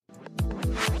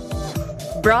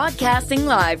Broadcasting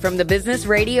live from the Business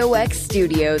Radio X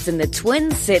studios in the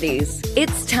Twin Cities,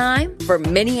 it's time for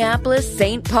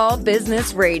Minneapolis-St. Paul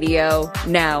Business Radio.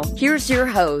 Now, here's your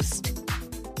host.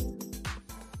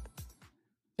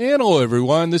 And hello,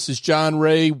 everyone. This is John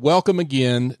Ray. Welcome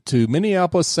again to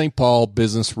Minneapolis-St. Paul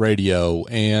Business Radio.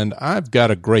 And I've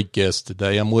got a great guest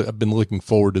today. I've been looking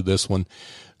forward to this one.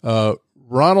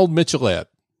 Ronald Michelet.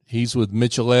 He's with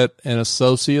Michelet and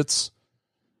Associates,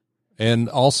 and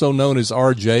also known as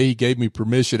RJ. He gave me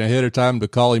permission ahead of time to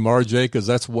call him RJ because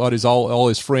that's what all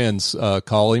his friends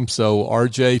call him. So,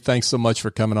 RJ, thanks so much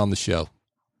for coming on the show.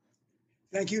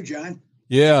 Thank you, John.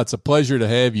 Yeah, it's a pleasure to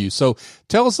have you. So,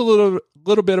 tell us a little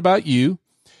bit about you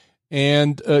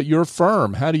and your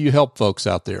firm. How do you help folks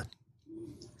out there?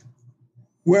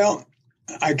 Well,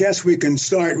 I guess we can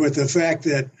start with the fact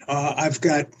that I've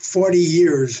got 40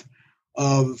 years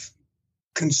of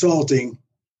consulting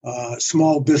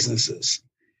small businesses,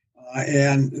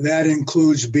 and that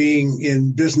includes being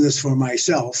in business for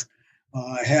myself,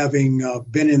 having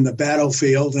been in the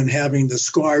battlefield and having the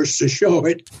scars to show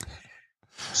it.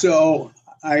 So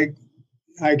I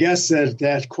guess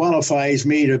that qualifies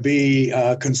me to be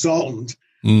a consultant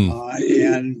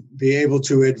and be able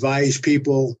to advise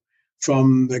people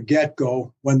from the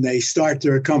get-go when they start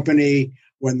their company,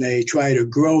 when they try to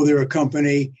grow their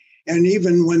company, and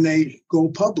even when they go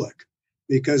public,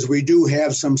 because we do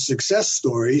have some success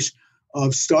stories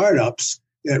of startups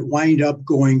that wind up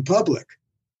going public.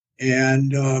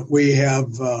 And we have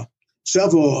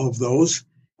several of those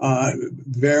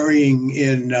varying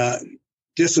in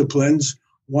disciplines.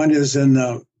 One is in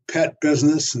the pet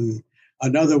business, and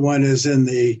another one is in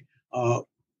the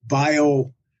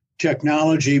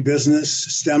biotechnology business,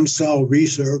 stem cell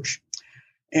research.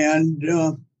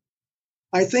 And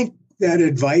I think that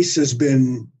advice has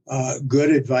been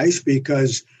good advice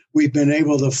because we've been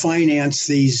able to finance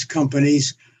these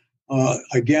companies,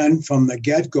 again, from the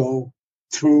get-go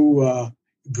through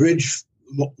bridge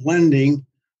lending,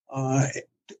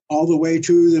 all the way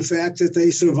to the fact that they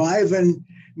survive and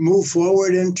move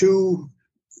forward into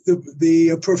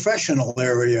the professional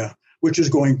area, which is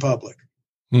going public.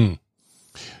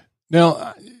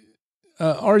 Now,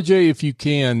 RJ, if you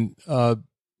can,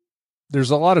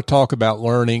 there's a lot of talk about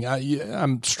learning.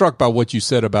 I'm struck by what you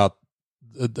said about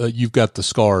you've got the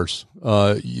scars,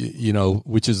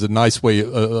 which is a nice way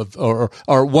of,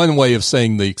 or one way of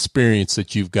saying the experience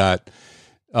that you've got.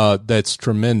 That's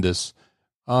tremendous.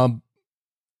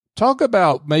 Talk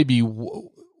about maybe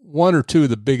one or two of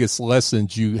the biggest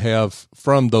lessons you have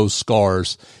from those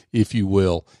scars, if you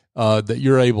will, that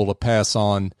you're able to pass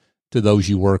on to those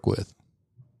you work with.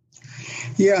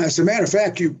 Yeah, as a matter of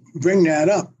fact, you bring that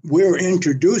up. We're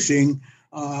introducing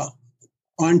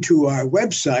onto our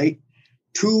website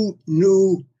 2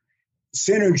 new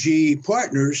Synergy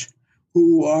partners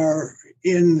who are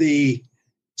in the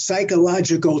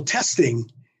psychological testing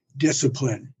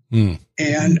discipline.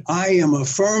 And I am a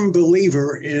firm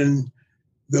believer in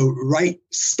the right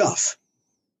stuff.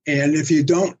 And if you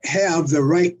don't have the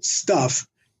right stuff,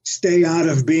 stay out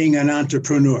of being an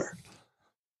entrepreneur.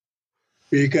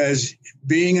 Because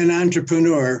being an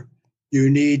entrepreneur, you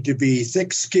need to be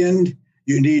thick-skinned,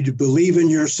 you need to believe in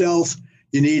yourself,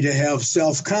 you need to have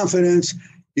self-confidence,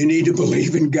 you need to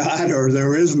believe in God or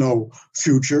there is no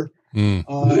future.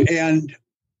 And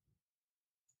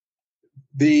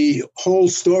the whole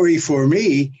story for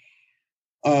me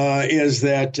is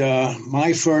that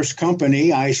my first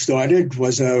company I started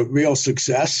was a real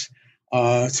success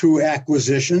through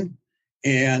acquisition,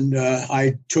 and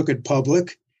I took it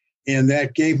public. And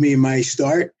that gave me my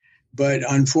start. But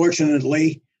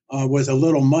unfortunately, with a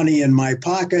little money in my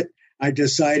pocket, I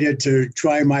decided to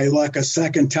try my luck a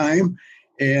second time.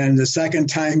 And the second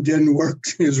time didn't work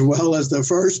as well as the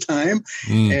first time.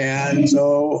 And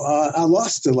so I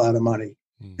lost a lot of money,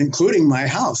 including my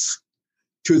house,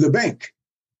 to the bank.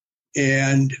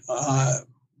 And I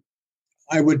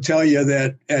would tell you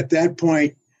that at that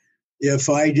point, if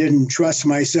I didn't trust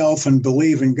myself and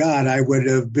believe in God, I would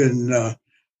have been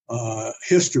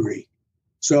history.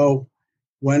 So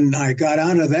when I got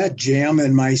out of that jam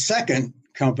in my second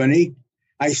company,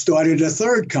 I started a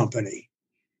third company.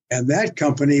 And that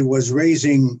company was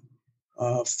raising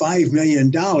 $5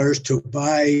 million to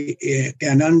buy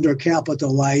an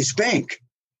undercapitalized bank.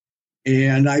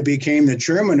 And I became the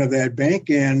chairman of that bank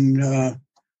and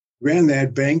ran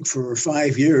that bank for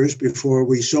 5 years before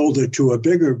we sold it to a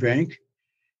bigger bank.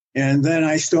 And then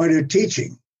I started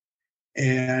teaching.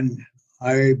 And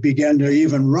I began to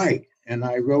even write, and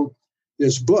I wrote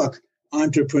this book,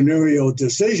 Entrepreneurial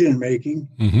Decision Making,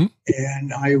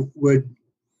 and I would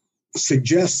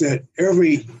suggest that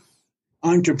every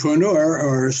entrepreneur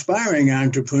or aspiring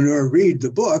entrepreneur read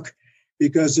the book,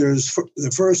 because there's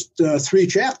the first 3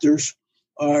 chapters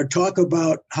talk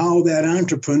about how that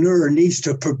entrepreneur needs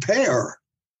to prepare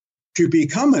to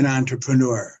become an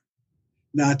entrepreneur,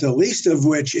 not the least of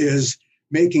which is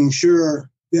making sure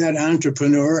that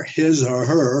entrepreneur, his or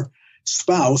her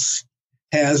spouse,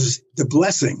 has the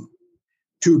blessing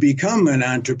to become an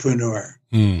entrepreneur.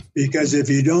 Because if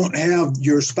you don't have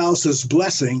your spouse's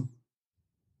blessing,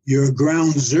 you're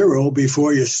ground zero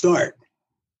before you start.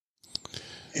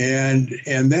 And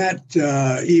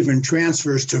that even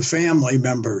transfers to family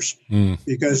members,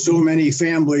 because so many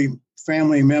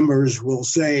family members will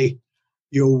say,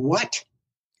 "You what?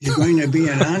 You're going to be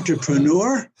an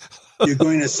entrepreneur? You're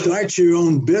going to start your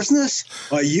own business?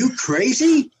 Are you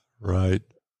crazy?" Right.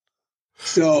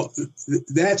 So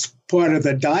that's part of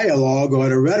the dialogue or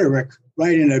the rhetoric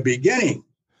right in the beginning.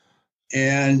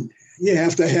 And you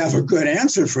have to have a good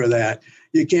answer for that.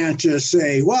 You can't just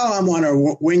say, "Well, I'm on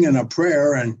a wing and a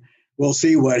prayer and we'll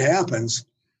see what happens."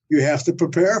 You have to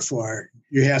prepare for it.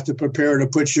 You have to prepare to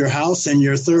put your house and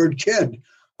your 3rd kid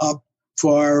up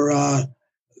for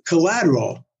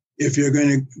collateral if you're going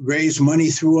to raise money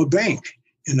through a bank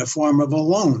in the form of a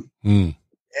loan. You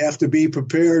have to be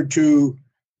prepared to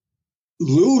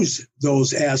lose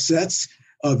those assets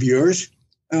of yours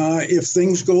if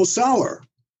things go sour.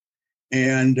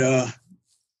 And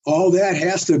all that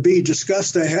has to be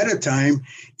discussed ahead of time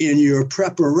in your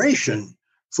preparation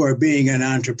for being an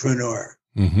entrepreneur.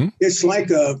 It's like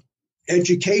a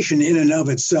education in and of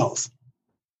itself.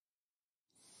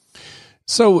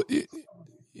 So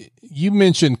you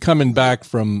mentioned coming back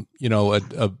from,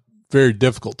 a very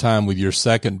difficult time with your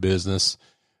second business.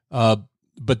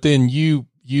 But then you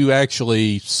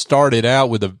actually started out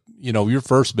with your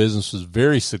first business was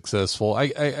very successful.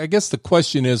 I guess the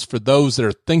question is, for those that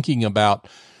are thinking about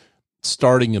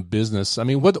starting a business, I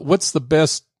mean, what's the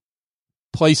best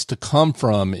place to come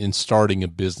from in starting a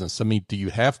business? I mean, do you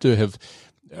have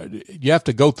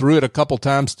to go through it a couple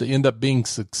times to end up being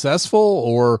successful,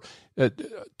 or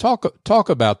talk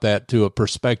about that to a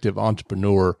prospective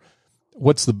entrepreneur?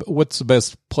 What's the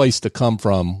best place to come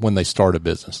from when they start a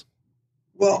business?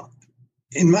 Well,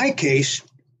 in my case,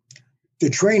 the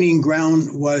training ground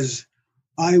was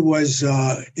I was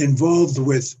involved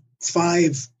with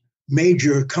 5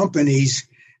 major companies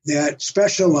that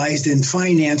specialized in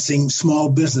financing small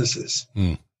businesses.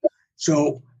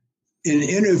 So in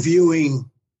interviewing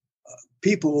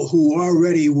people who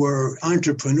already were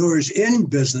entrepreneurs in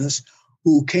business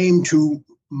who came to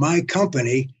my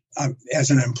company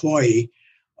as an employee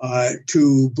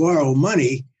to borrow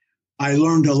money, I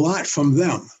learned a lot from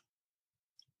them.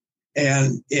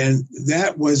 And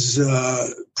that was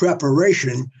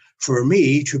preparation for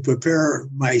me to prepare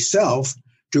myself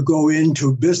to go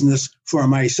into business for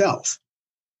myself.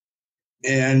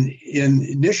 And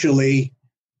initially,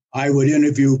 I would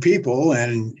interview people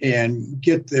and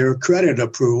get their credit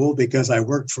approval because I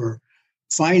worked for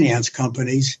finance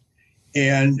companies.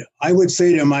 And I would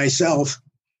say to myself,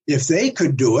 if they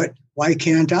could do it, why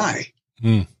can't I?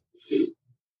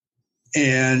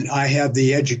 And I have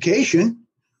the education.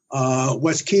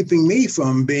 What's keeping me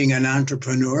from being an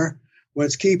entrepreneur?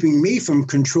 What's keeping me from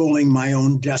controlling my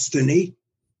own destiny?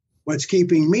 What's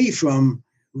keeping me from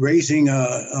raising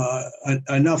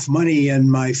enough money in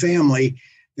my family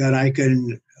that I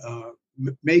can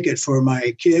make it for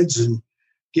my kids and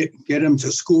get them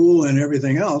to school and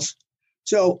everything else?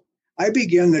 So I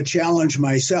began to challenge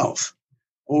myself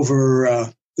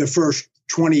over the first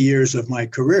 20 years of my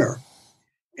career.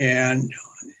 And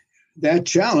that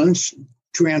challenge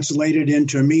translated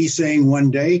into me saying one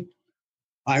day,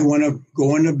 I want to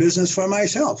go into business for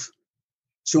myself.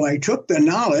 So I took the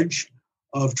knowledge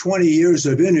of 20 years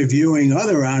of interviewing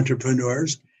other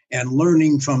entrepreneurs and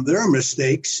learning from their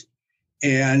mistakes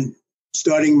and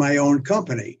starting my own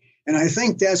company. And I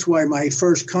think that's why my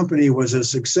first company was a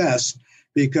success,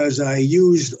 because I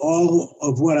used all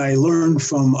of what I learned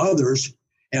from others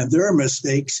and their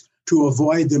mistakes to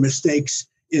avoid the mistakes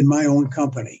in my own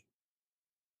company.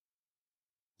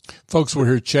 Folks, we're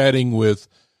here chatting with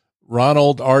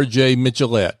Ronald R.J.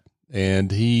 Michelet,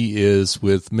 and he is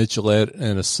with Michelet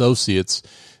and Associates.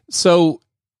 So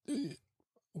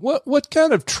what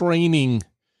kind of training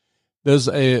does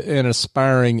an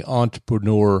aspiring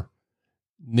entrepreneur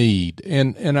need?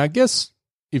 And I guess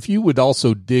if you would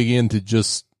also dig into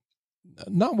just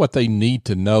not what they need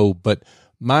to know, but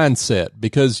mindset,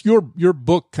 because your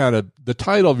book the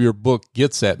title of your book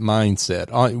gets at mindset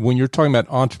when you're talking about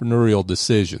entrepreneurial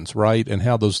decisions, right? And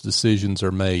how those decisions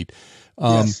are made.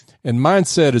 Yes. And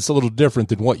mindset is a little different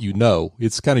than what you know.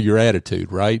 It's kind of your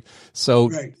attitude, right? So,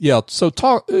 right. Yeah. So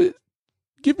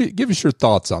give us your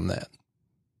thoughts on that.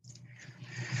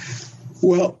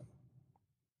 Well,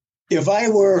 if I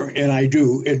were, and I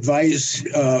do, advise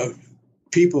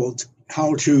people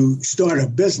how to start a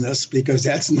business, because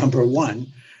that's number one,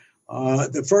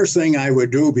 the first thing I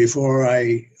would do before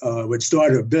I would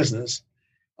start a business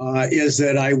is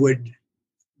that I would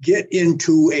get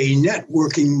into a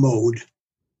networking mode,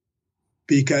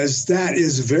 because that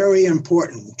is very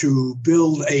important to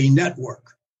build a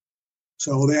network,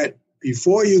 so that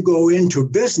before you go into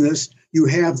business, you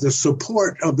have the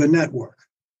support of the network.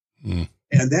 Mm.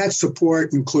 And that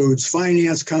support includes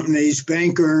finance companies,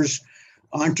 bankers,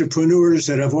 entrepreneurs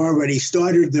that have already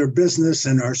started their business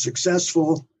and are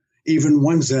successful, even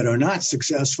ones that are not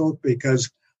successful, because,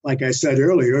 like I said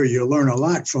earlier, you learn a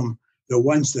lot from the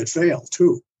ones that fail,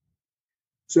 too.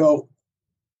 So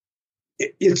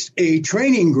it's a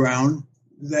training ground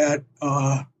that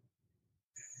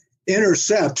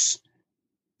intercepts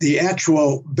the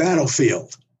actual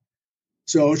battlefield.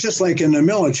 So it's just like in the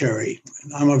military.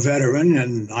 I'm a veteran,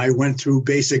 and I went through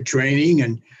basic training,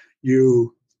 and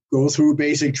you go through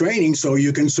basic training so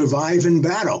you can survive in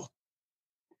battle.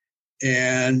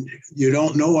 And you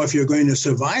don't know if you're going to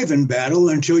survive in battle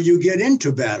until you get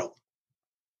into battle.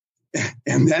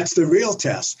 And that's the real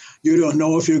test. You don't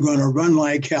know if you're going to run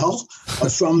like hell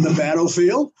from the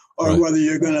battlefield, or right, whether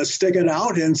you're going to stick it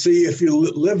out and see if you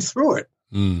live through it.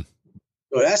 Mm.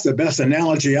 So that's the best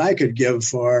analogy I could give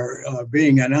for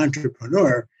being an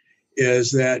entrepreneur,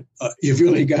 is that you've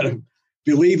really got to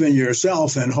believe in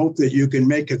yourself and hope that you can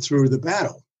make it through the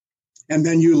battle. And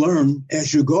then you learn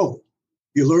as you go.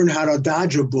 You learn how to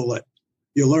dodge a bullet.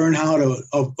 You learn how to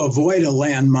avoid a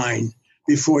landmine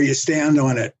before you stand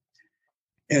on it.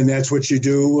 And that's what you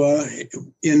do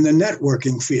in the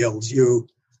networking fields. You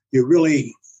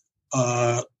really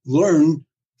learn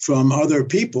from other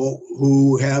people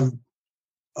who have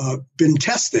been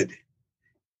tested,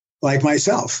 like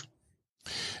myself.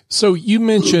 So you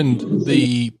mentioned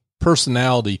the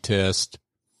personality test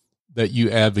that you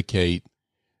advocate.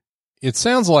 It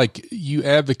sounds like you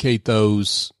advocate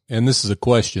those, and this is a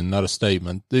question, not a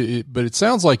statement, but it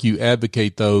sounds like you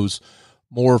advocate those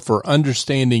more for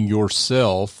understanding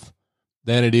yourself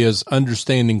than it is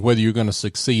understanding whether you're going to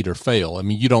succeed or fail. I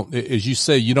mean, you don't, as you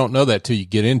say, you don't know that till you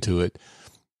get into it.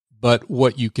 But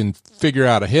what you can figure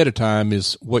out ahead of time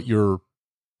is what your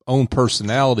own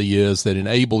personality is that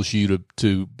enables you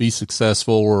to be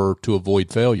successful or to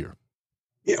avoid failure.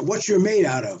 Yeah, what you're made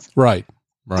out of. Right.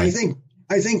 I think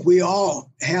we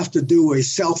all have to do a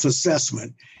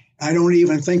self-assessment. I don't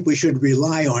even think we should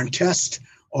rely on tests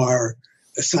or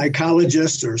a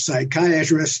psychologist or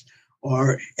psychiatrist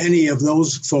or any of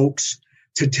those folks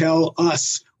to tell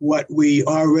us what we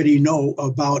already know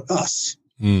about us.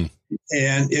 Mm.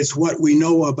 And it's what we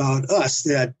know about us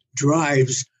that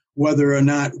drives whether or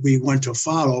not we want to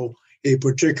follow a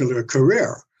particular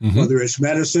career, mm-hmm, whether it's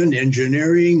medicine,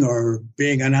 engineering, or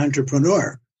being an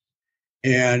entrepreneur.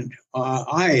 And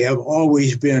I have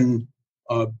always been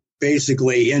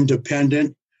basically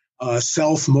independent,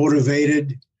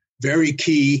 self-motivated, very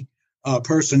key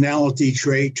personality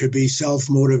trait to be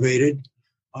self-motivated,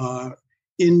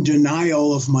 in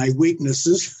denial of my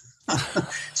weaknesses.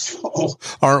 So,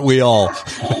 aren't we all?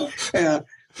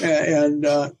 And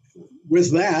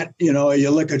with that, you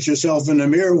look at yourself in the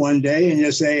mirror one day and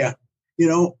you say,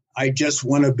 I just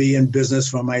want to be in business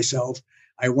for myself.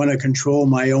 I want to control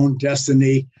my own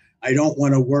destiny. I don't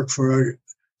want to work for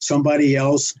somebody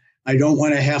else. I don't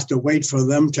want to have to wait for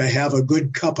them to have a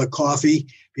good cup of coffee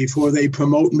before they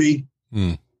promote me.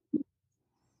 Mm.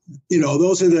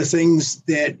 Those are the things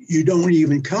that you don't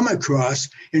even come across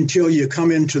until you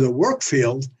come into the work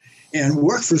field and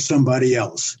work for somebody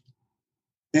else.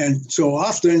 And so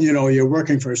often, you're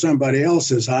working for somebody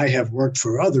else, as I have worked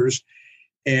for others,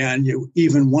 and you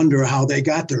even wonder how they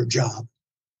got their job.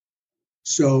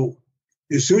 So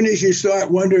as soon as you start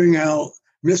wondering how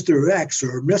Mr. X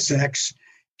or Miss X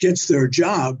gets their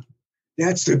job,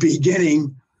 that's the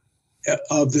beginning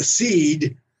of the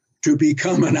seed to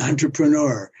become an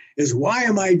entrepreneur. Is why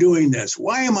am I doing this?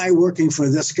 Why am I working for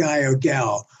this guy or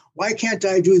gal? Why can't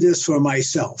I do this for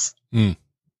myself? Mm.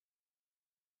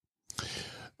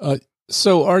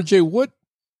 So RJ, what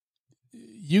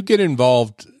you get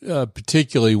involved,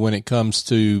 particularly when it comes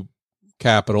to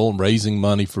capital and raising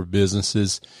money for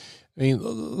businesses. I mean,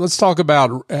 let's talk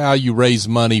about how you raise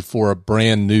money for a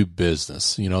brand new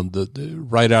business, the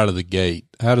right out of the gate.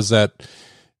 How does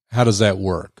that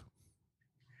work?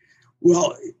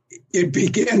 Well, it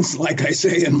begins, like I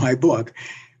say in my book,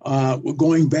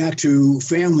 going back to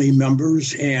family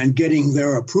members and getting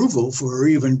their approval for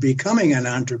even becoming an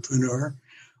entrepreneur.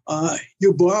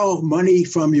 You borrow money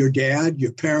from your dad,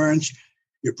 your parents,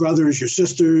 your brothers, your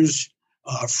sisters,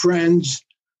 friends,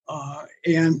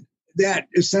 and that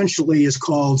essentially is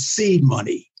called seed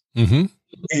money. Mm-hmm.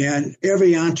 And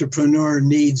every entrepreneur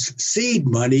needs seed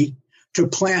money to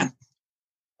plant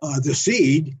the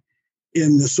seed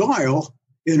in the soil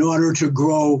in order to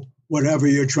grow whatever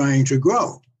you're trying to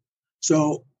grow.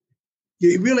 So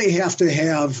you really have to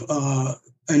have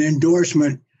an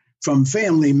endorsement from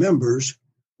family members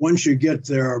once you get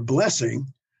their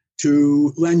blessing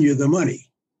to lend you the money.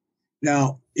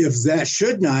 Now, if that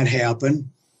should not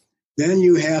happen, then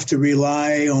you have to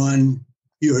rely on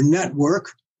your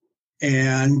network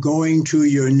and going to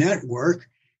your network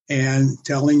and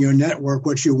telling your network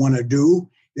what you want to do,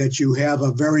 that you have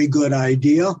a very good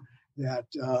idea, that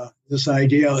this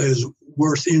idea is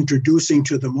worth introducing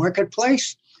to the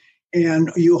marketplace.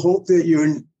 And you hope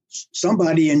that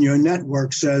somebody in your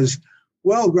network says,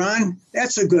 well, Ron,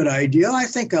 that's a good idea. I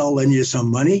think I'll lend you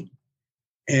some money.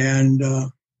 And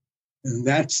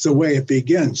that's the way it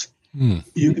begins.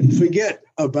 You can forget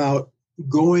about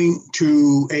going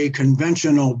to a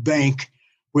conventional bank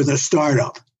with a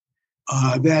startup.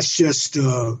 That's just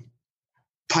a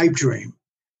pipe dream.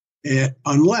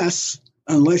 Unless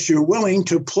you're willing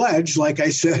to pledge, like I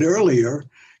said earlier,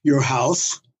 your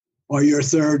house or your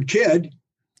third kid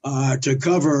to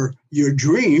cover your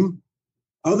dream.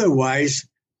 Otherwise,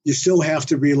 you still have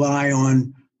to rely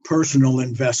on personal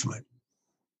investment.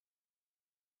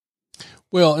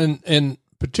 Well, and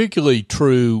particularly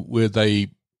true with a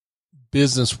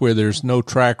business where there's no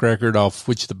track record off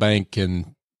which the bank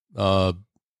can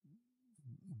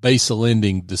base a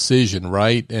lending decision,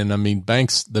 right? And I mean,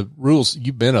 banks, the rules,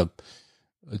 you've been a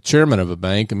chairman of a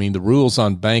bank. I mean, the rules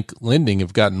on bank lending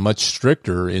have gotten much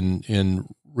stricter in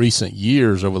recent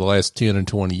years, over the last 10 and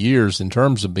 20 years, in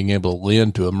terms of being able to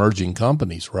lend to emerging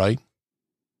companies, right?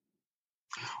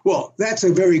 Well, that's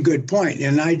a very good point,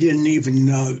 and I didn't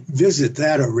even visit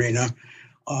that arena.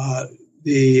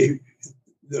 The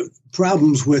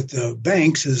problems with the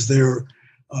banks is their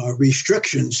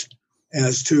restrictions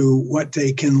as to what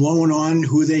they can loan on,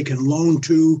 who they can loan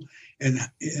to, and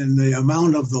the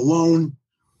amount of the loan.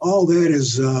 All that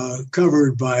is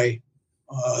covered by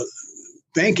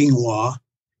banking law.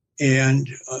 And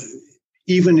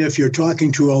even if you're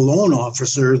talking to a loan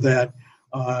officer that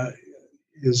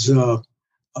is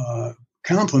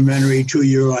complementary to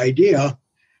your idea,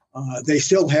 they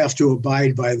still have to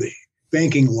abide by the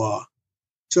banking law.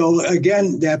 So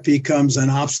again, that becomes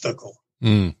an obstacle.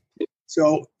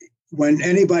 So when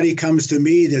anybody comes to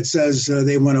me that says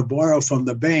they want to borrow from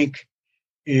the bank,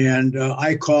 and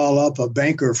I call up a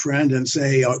banker friend and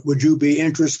say, would you be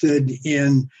interested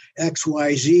in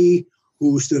XYZ,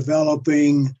 who's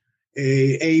developing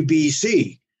a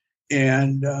ABC?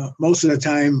 And most of the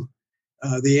time,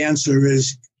 the answer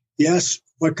is yes.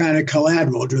 What kind of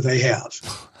collateral do they have?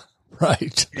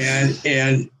 Right.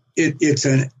 And it's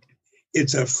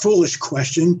a foolish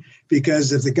question,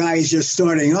 because if the guy is just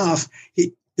starting off,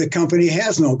 the company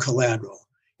has no collateral.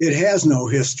 It has no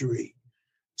history.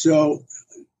 So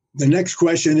the next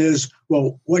question is,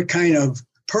 well, what kind of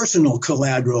personal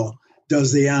collateral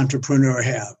does the entrepreneur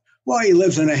have? Well, he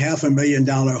lives in a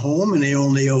 $500,000 home and he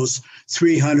only owes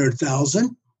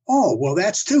 $300,000. Oh, well,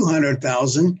 that's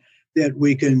 $200,000 that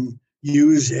we can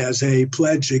use as a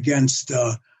pledge against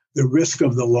the risk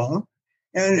of the loan.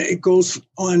 And it goes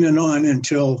on and on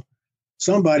until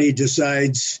somebody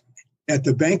decides at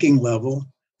the banking level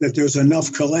that there's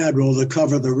enough collateral to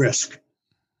cover the risk.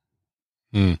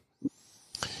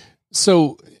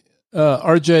 So,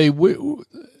 RJ,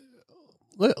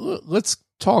 let's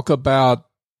talk about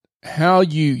how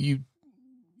you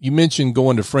mentioned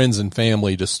going to friends and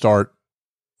family to start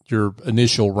your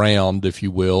initial round, if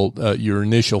you will, your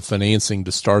initial financing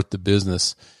to start the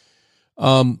business.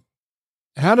 How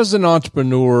does an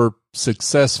entrepreneur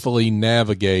successfully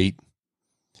navigate,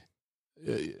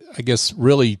 I guess,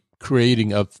 really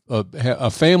creating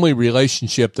a family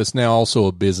relationship that's now also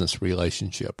a business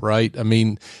relationship, right? I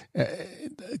mean,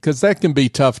 because that can be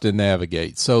tough to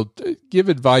navigate. So give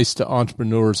advice to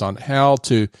entrepreneurs on how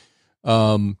to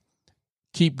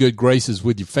keep good graces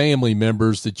with your family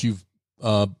members that you've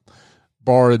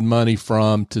borrowed money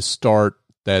from to start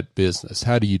that business.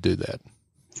 How do you do that?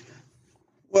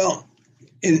 Well,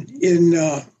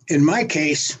 in my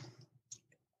case,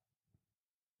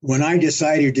 when I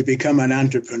decided to become an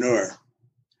entrepreneur,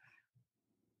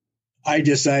 I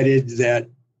decided that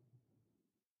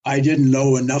I didn't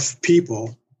know enough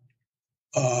people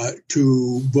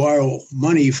to borrow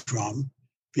money from,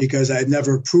 because I'd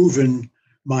never proven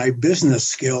my business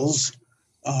skills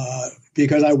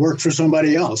because I worked for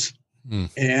somebody else.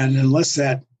 And unless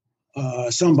that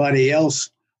somebody else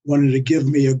wanted to give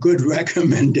me a good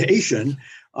recommendation,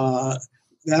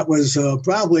 that was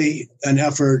probably an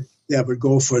effort that would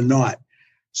go for naught.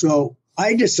 So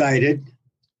I decided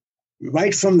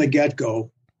right from the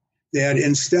get-go that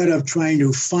instead of trying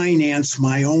to finance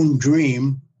my own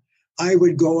dream, I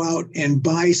would go out and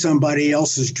buy somebody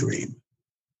else's dream.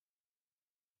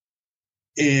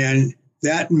 And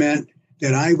that meant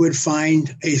that I would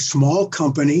find a small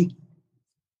company,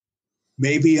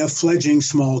 maybe a fledgling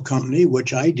small company,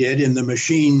 which I did in the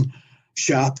machine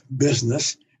shop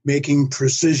business, making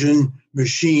precision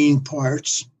machine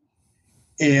parts.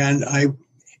 And I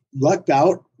lucked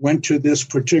out, went to this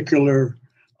particular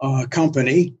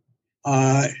company,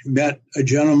 met a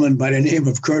gentleman by the name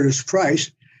of Curtis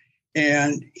Price,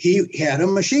 and he had a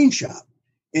machine shop,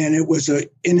 and it was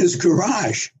in his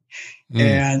garage.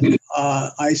 And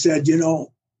I said,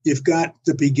 you've got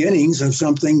the beginnings of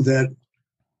something that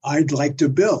I'd like to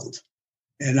build,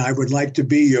 and I would like to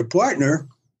be your partner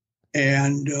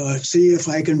and see if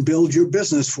I can build your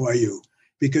business for you,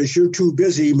 because you're too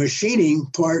busy machining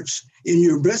parts in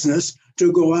your business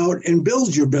to go out and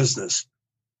build your business.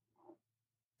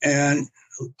 And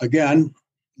again,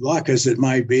 luck as it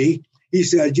might be, he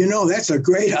said, that's a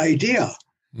great idea.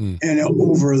 And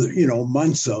over,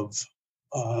 months of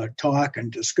talk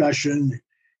and discussion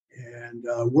and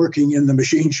working in the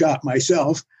machine shop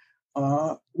myself,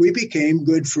 we became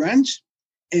good friends.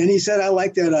 And he said, I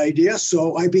like that idea.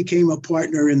 So I became a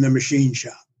partner in the machine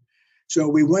shop. So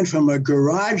we went from a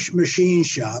garage machine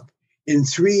shop in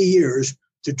 3 years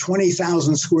to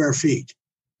 20,000 square feet.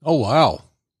 Oh, wow.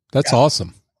 That's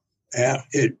awesome. Yeah,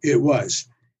 it was.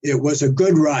 It was a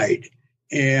good ride.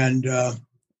 And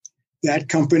that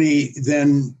company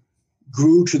then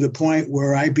grew to the point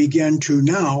where I began to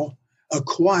now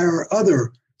acquire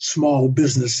other small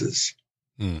businesses.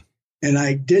 And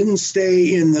I didn't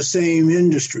stay in the same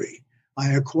industry.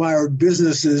 I acquired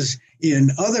businesses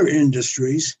in other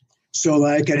industries so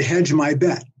that I could hedge my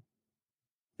bet.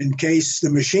 In case the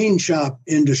machine shop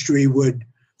industry would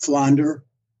flounder,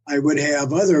 I would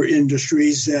have other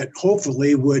industries that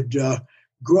hopefully would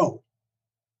grow.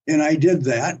 And I did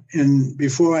that. And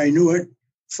before I knew it,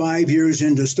 5 years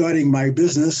into starting my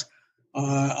business,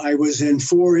 I was in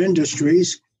 4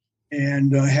 industries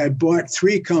and had bought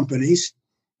 3 companies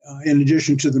in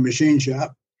addition to the machine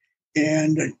shop.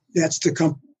 And that's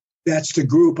the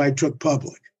group I took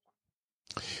public.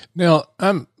 Now,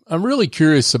 I'm really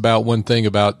curious about one thing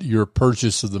about your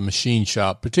purchase of the machine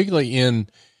shop, particularly in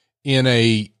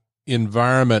a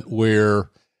environment where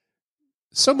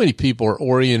so many people are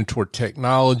oriented toward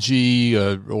technology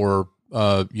or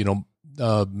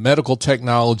medical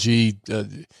technology,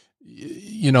 the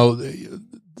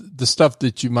stuff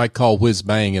that you might call whiz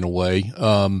bang in a way.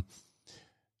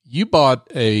 You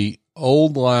bought a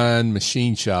old line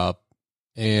machine shop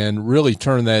and really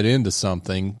turned that into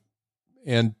something.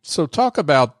 And so talk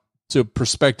about, to a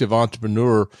prospective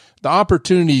entrepreneur, the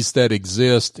opportunities that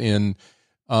exist in,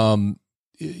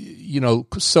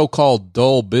 so-called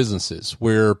dull businesses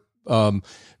where,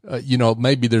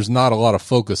 maybe there's not a lot of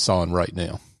focus on right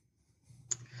now.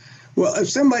 Well, if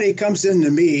somebody comes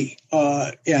into me,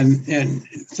 and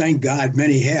thank God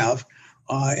many have,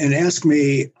 and ask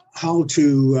me how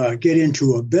to get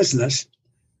into a business,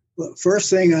 the first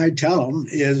thing I tell them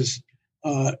is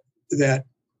that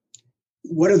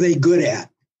what are they good at?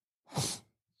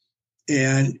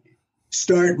 And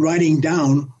start writing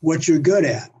down what you're good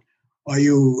at. Are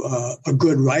you a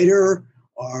good writer?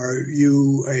 Are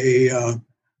you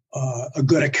a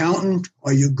good accountant?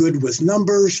 Are you good with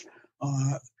numbers?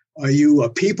 Are you a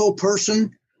people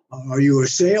person? Are you a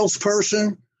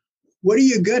salesperson? What are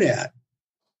you good at?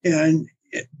 And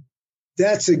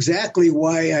that's exactly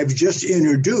why I've just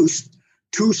introduced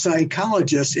 2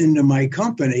 psychologists into my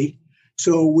company,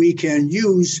 so we can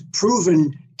use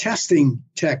proven testing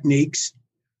techniques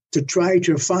to try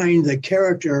to find the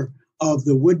character of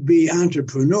the would-be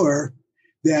entrepreneur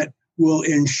that will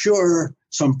ensure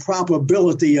some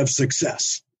probability of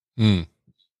success. And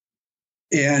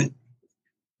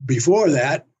before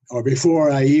that, or before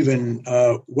I even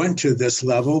went to this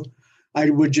level,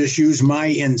 I would just use my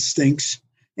instincts.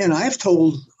 And I've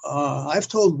told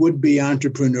would-be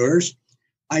entrepreneurs,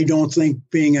 I don't think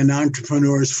being an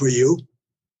entrepreneur is for you.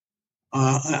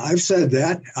 I've said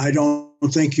that. I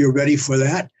don't think you're ready for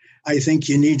that. I think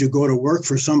you need to go to work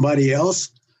for somebody else.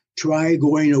 Try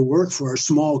going to work for a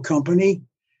small company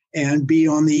and be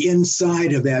on the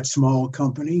inside of that small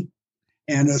company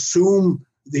and assume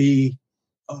the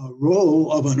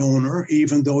role of an owner,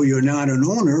 even though you're not an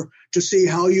owner, to see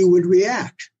how you would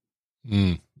react.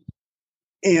 And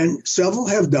several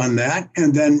have done that,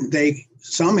 and then they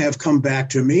some have come back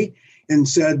to me and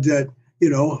said that,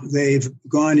 they've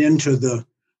gone into the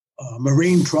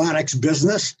marine products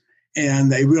business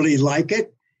and they really like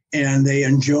it and they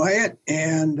enjoy it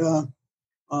and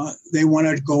they want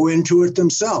to go into it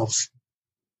themselves.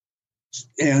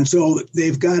 And so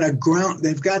they've got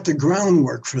the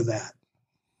groundwork for that.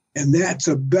 And that's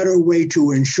a better way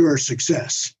to ensure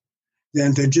success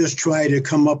than to just try to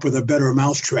come up with a better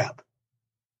mousetrap.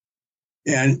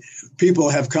 And people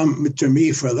have come to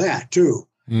me for that too,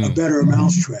 a better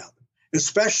mousetrap,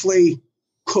 especially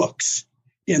cooks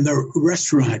in the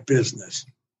restaurant business.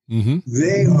 Mm-hmm.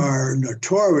 They are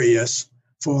notorious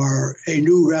for a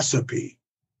new recipe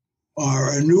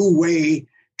or a new way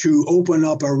to open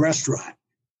up a restaurant.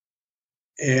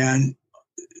 And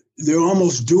they're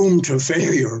almost doomed to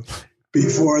failure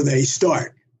before they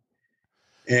start.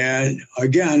 And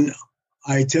again,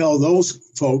 I tell those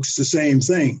folks the same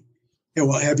thing. Yeah,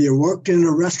 well, have you worked in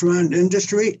the restaurant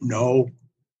industry? No.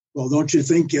 Well, don't you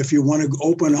think if you want to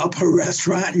open up a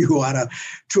restaurant, you ought to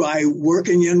try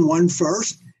working in one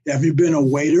first? Have you been a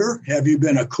waiter? Have you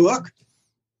been a cook?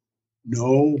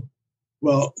 No.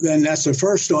 Well, then that's the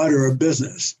first order of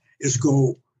business, is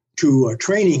go to a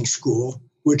training school,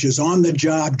 which is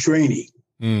on-the-job training.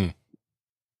 Mm.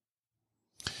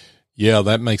 Yeah,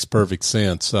 that makes perfect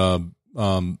sense. So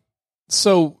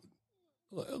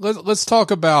let's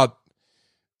talk about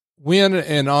when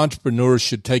an entrepreneur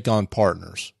should take on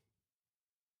partners.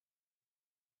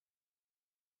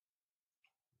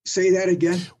 Say that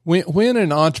again. When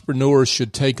an entrepreneur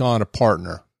should take on a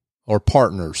partner or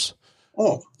partners.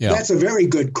 Oh, yeah. That's a very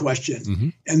good question. Mm-hmm.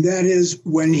 And that is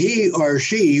when he or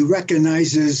she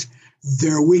recognizes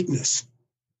their weakness.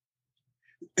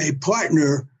 A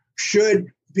partner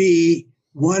should be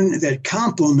one that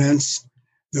complements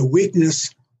the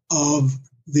weakness of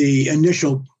the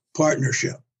initial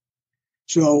partnership.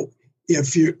 So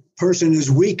if your person is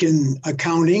weak in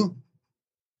accounting,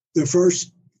 the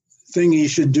first thing he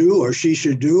should do or she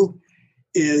should do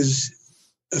is,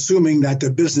 assuming that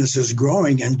the business is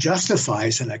growing and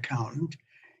justifies an accountant,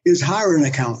 is hire an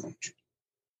accountant.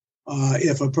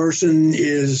 If a person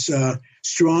is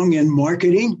strong in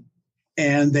marketing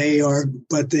and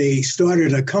they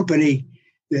started a company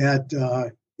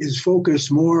that is focused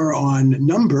more on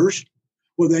numbers,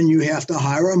 well, then you have to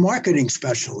hire a marketing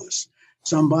specialist,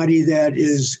 somebody that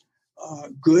is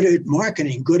good at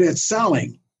marketing, good at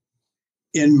selling.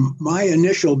 In my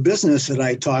initial business that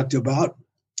I talked about,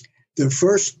 the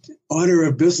first order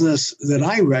of business that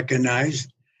I recognize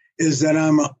is that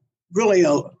I'm really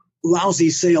a lousy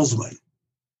salesman.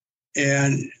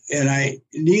 And I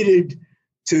needed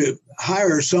to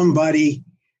hire somebody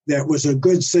that was a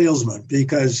good salesman,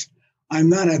 because I'm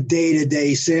not a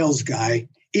day-to-day sales guy.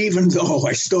 Even though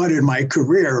I started my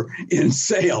career in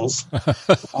sales,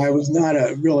 I was not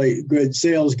a really good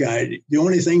sales guy. The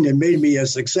only thing that made me a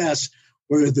success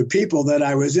were the people that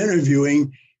I was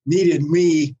interviewing needed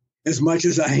me as much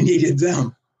as I needed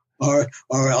them, or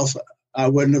else I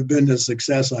wouldn't have been the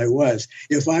success I was.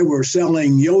 If I were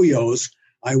selling yo-yos,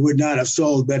 I would not have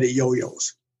sold better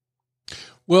yo-yos.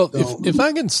 Well, so, if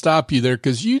I can stop you there,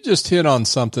 because you just hit on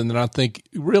something that I think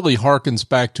really harkens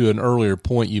back to an earlier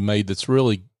point you made that's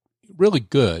really, really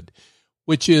good,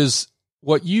 which is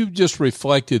what you just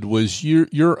reflected was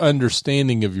your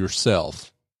understanding of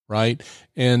yourself, right?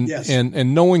 And, yes.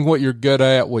 and knowing what you're good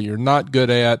at, what you're not good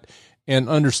at, and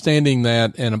understanding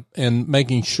that and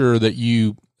making sure that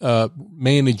you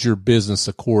manage your business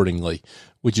accordingly,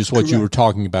 which is what Correct. You were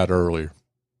talking about earlier.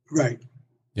 Right.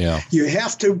 Yeah. You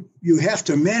have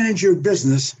to manage your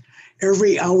business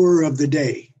every hour of the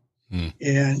day.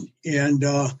 And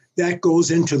that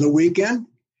goes into the weekend,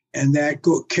 and that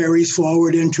carries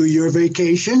forward into your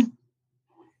vacation.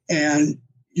 And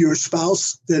your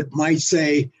spouse that might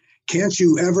say, "Can't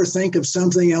you ever think of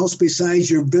something else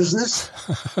besides your business?"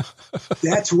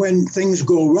 That's when things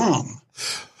go wrong.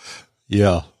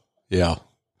 Yeah. Yeah.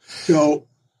 So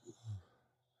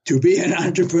to be an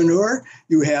entrepreneur,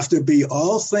 you have to be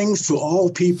all things to all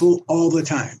people all the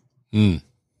time. Mm.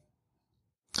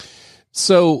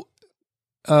 So,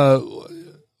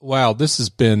 wow, this has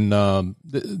been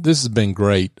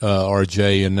great,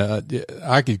 RJ, and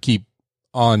I could keep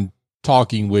on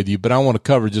talking with you, but I want to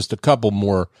cover just a couple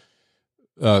more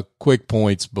quick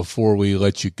points before we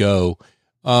let you go.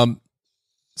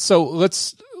 So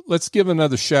let's give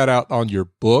another shout out on your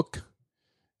book.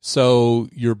 So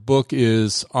your book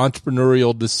is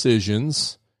Entrepreneurial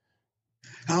Decisions.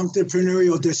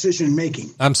 Entrepreneurial Decision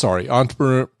Making. I'm sorry,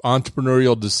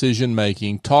 Entrepreneurial Decision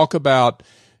Making. Talk about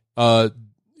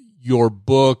your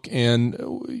book and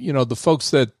the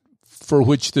folks that for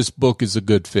which this book is a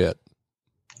good fit.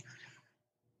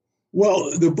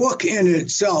 Well, the book in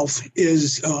itself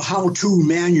is a how-to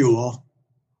manual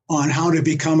on how to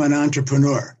become an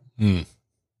entrepreneur. Mm.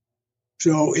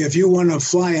 So if you want to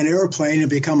fly an airplane and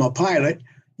become a pilot,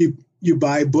 you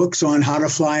buy books on how to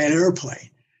fly an airplane.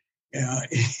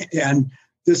 And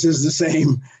this is the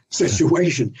same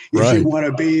situation. Right. If you want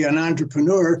to be an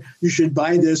entrepreneur, you should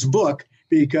buy this book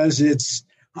because it's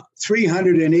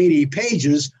 380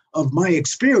 pages of my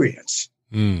experience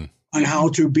on how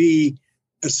to be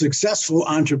a successful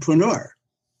entrepreneur.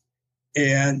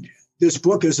 And this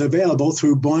book is available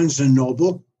through Barnes &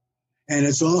 Noble, and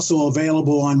it's also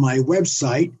available on my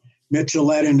website,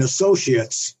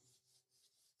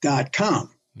 MitchelletteAndAssociates.com.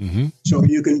 Mm-hmm. So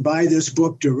you can buy this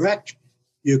book direct.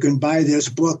 You can buy this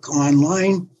book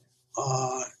online,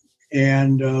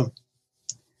 and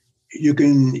you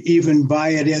can even buy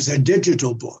it as a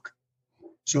digital book.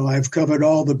 So I've covered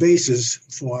all the bases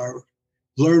for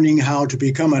learning how to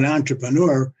become an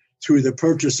entrepreneur through the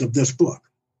purchase of this book.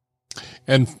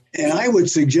 And I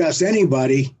would suggest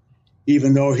anybody,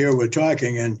 even though here we're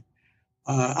talking, and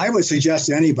I would suggest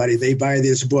to anybody they buy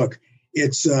this book.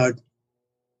 It's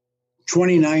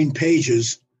 29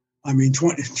 pages,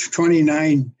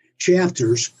 29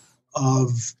 chapters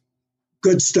of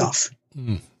good stuff.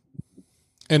 Mm.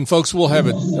 And folks, we'll have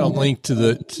a link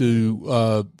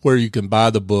to where you can buy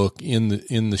the book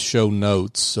in the show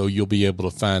notes, so you'll be able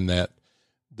to find that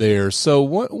there. So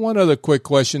one other quick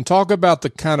question: talk about the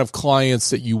kind of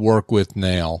clients that you work with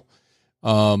now.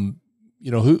 What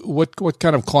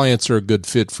kind of clients are a good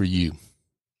fit for you?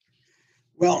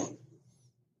 Well,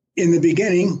 in the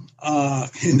beginning,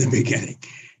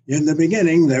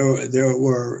 there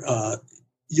were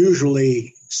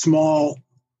usually small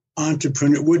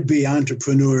would-be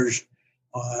entrepreneurs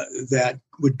that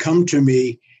would come to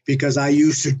me because I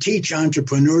used to teach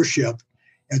entrepreneurship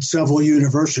at several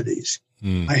universities.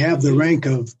 I have the rank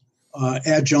of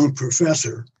adjunct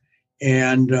professor,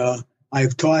 and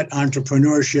I've taught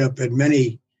entrepreneurship at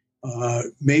many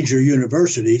major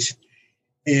universities.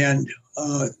 And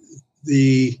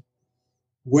the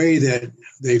way that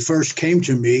they first came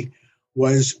to me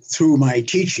was through my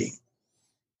teaching,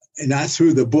 and not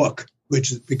through the book,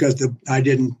 because I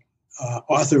didn't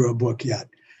author a book yet.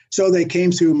 So they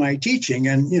came through my teaching,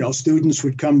 and students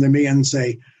would come to me and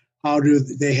say, how do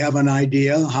they have an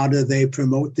idea? How do they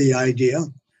promote the idea?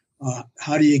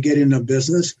 How do you get into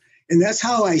business? And that's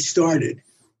how I started,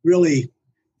 really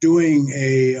doing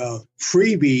a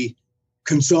freebie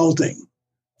consulting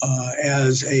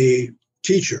as a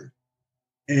teacher.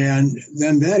 And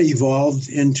then that evolved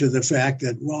into the fact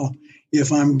that, well,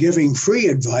 if I'm giving free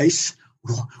advice,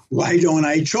 why don't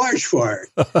I charge for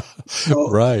it? So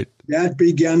right. That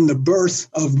began the birth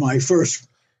of my first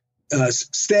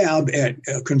stab at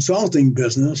a consulting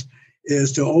business,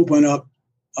 is to open up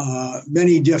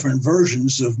many different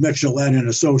versions of Mitchellette and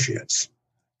Associates.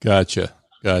 Gotcha.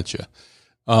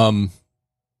 Well,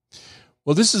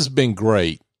 this has been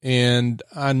great. And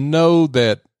I know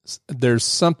that there's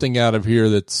something out of here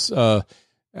that's our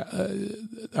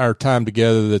time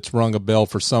together that's rung a bell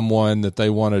for someone that they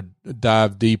want to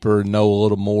dive deeper and know a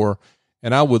little more.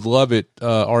 And I would love it,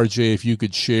 RJ, if you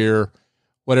could share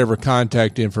whatever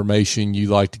contact information you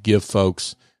like to give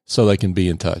folks so they can be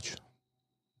in touch.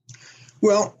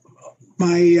 Well,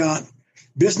 my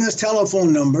business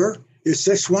telephone number is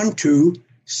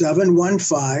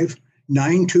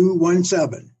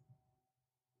 612-715-9217.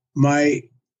 My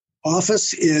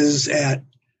office is at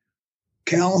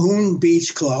Calhoun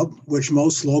Beach Club, which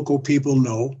most local people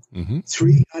know,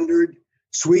 300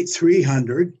 Suite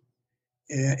 300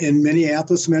 in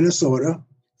Minneapolis, Minnesota,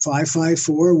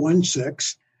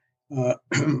 55416.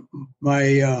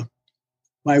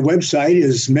 My website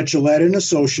is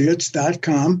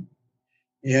MitchelletteAndAssociates.com,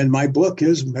 and my book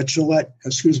is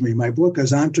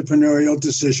Entrepreneurial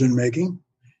Decision Making,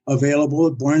 available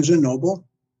at Barnes & Noble.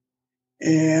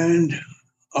 And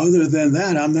other than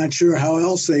that, I'm not sure how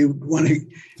else they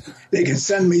can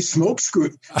send me smoke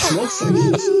signals.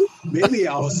 Maybe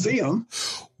I'll see them.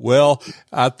 Well,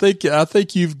 I think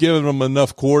you've given them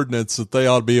enough coordinates that they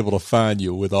ought to be able to find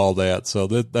you with all that. So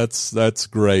that's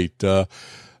great.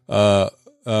 Ronald,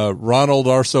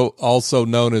 also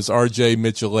known as RJ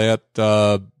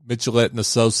Mitchellette, Mitchellette and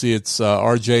Associates.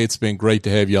 RJ, it's been great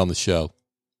to have you on the show.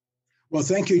 Well,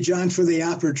 thank you, John, for the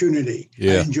opportunity.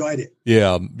 Yeah. I enjoyed it.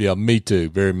 Yeah, me too.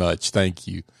 Very much. Thank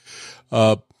you.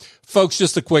 Folks,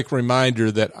 just a quick reminder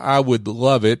that I would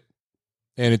love it.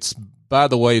 And by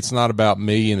the way, it's not about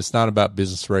me and it's not about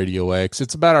Business Radio X.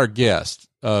 It's about our guests,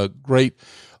 great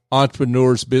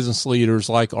entrepreneurs, business leaders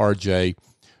like RJ.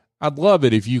 I'd love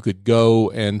it if you could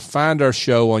go and find our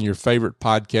show on your favorite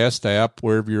podcast app,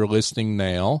 wherever you're listening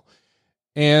now,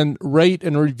 and rate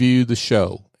and review the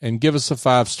show and give us a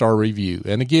 5-star review.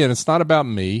 And again, it's not about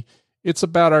me. It's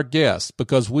about our guests,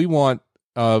 because we want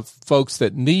folks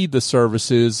that need the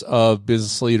services of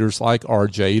business leaders like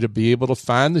RJ to be able to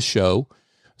find the show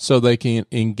so they can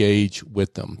engage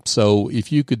with them. So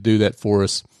if you could do that for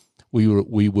us, we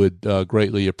would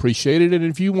greatly appreciate it. And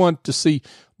if you want to see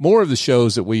more of the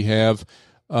shows that we have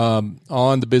on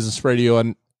the Business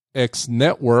Radio X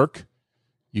network,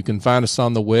 you can find us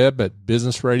on the web at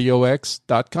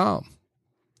businessradiox.com.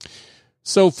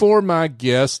 So for my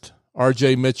guest,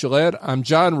 RJ Michelet, I'm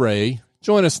John Ray.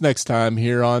 Join us next time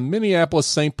here on Minneapolis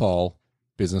St. Paul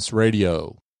Business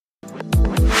Radio.